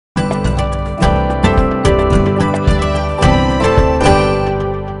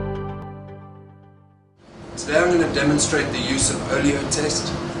Today I'm going to demonstrate the use of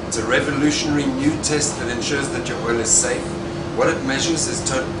OleoTest. It's a revolutionary new test that ensures that your oil is safe. What it measures is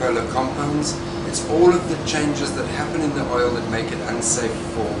total polar compounds. It's all of the changes that happen in the oil that make it unsafe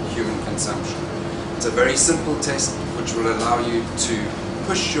for human consumption. It's a very simple test which will allow you to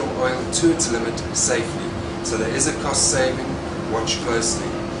push your oil to its limit safely. So there is a cost saving. Watch closely.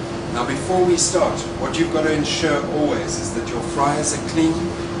 Now before we start, what you've got to ensure always is that your fryers are clean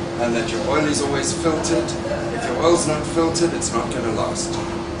and that your oil is always filtered. If your oil's not filtered, it's not going to last.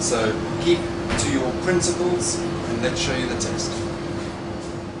 So keep to your principles and let's show you the test.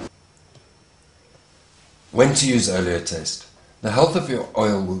 When to use OleoTest. The health of your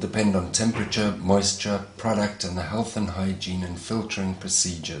oil will depend on temperature, moisture, product and the health and hygiene and filtering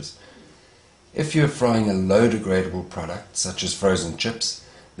procedures. If you are frying a low degradable product, such as frozen chips,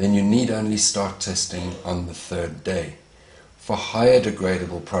 then you need only start testing on the third day. For higher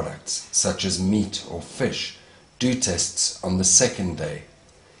degradable products, such as meat or fish, do tests on the second day.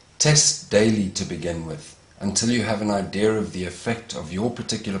 Test daily to begin with, until you have an idea of the effect of your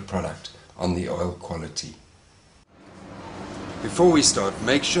particular product on the oil quality. Before we start,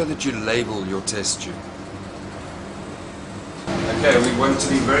 make sure that you label your test tube. Okay, we want to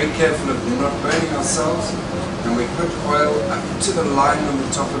be very careful of not burning ourselves, and we put oil up to the line on the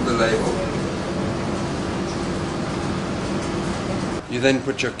top of the label. You then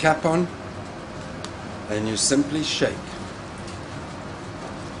put your cap on and you simply shake.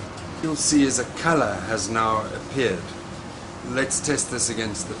 You'll see as a color has now appeared. Let's test this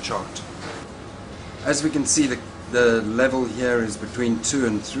against the chart. As we can see, the level here is between 2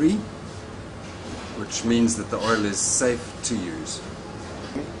 and 3, which means that the oil is safe to use.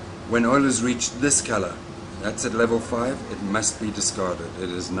 When oil has reached this color, that's at level 5, it must be discarded. It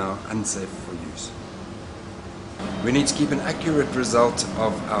is now unsafe for use. We need to keep an accurate result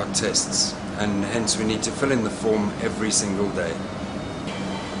of our tests, and hence we need to fill in the form every single day.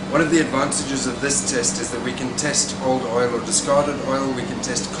 One of the advantages of this test is that we can test old oil or discarded oil, we can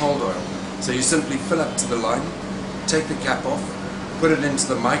test cold oil. So you simply fill up to the line, take the cap off, put it into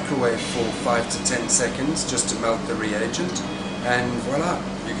the microwave for 5 to 10 seconds just to melt the reagent, and voila,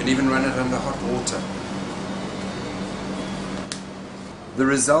 you can even run it under hot water. The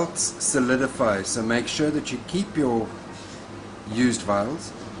results solidify, so make sure that you keep your used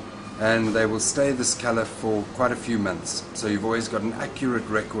vials and they will stay this color for quite a few months, so you've always got an accurate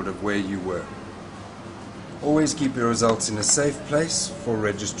record of where you were. Always keep your results in a safe place for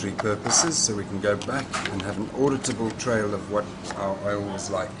registry purposes, so we can go back and have an auditable trail of what our oil was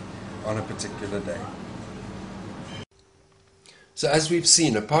like on a particular day. So as we've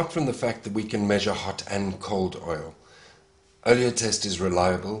seen, apart from the fact that we can measure hot and cold oil, OleoTest is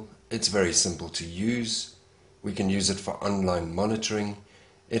reliable, it's very simple to use, we can use it for online monitoring,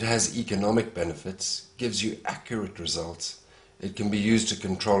 it has economic benefits, gives you accurate results, it can be used to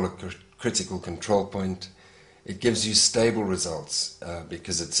control a critical control point, it gives you stable results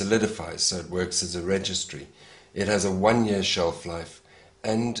because it solidifies, so it works as a registry, it has a 1-year shelf life,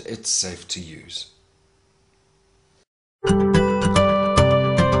 and it's safe to use.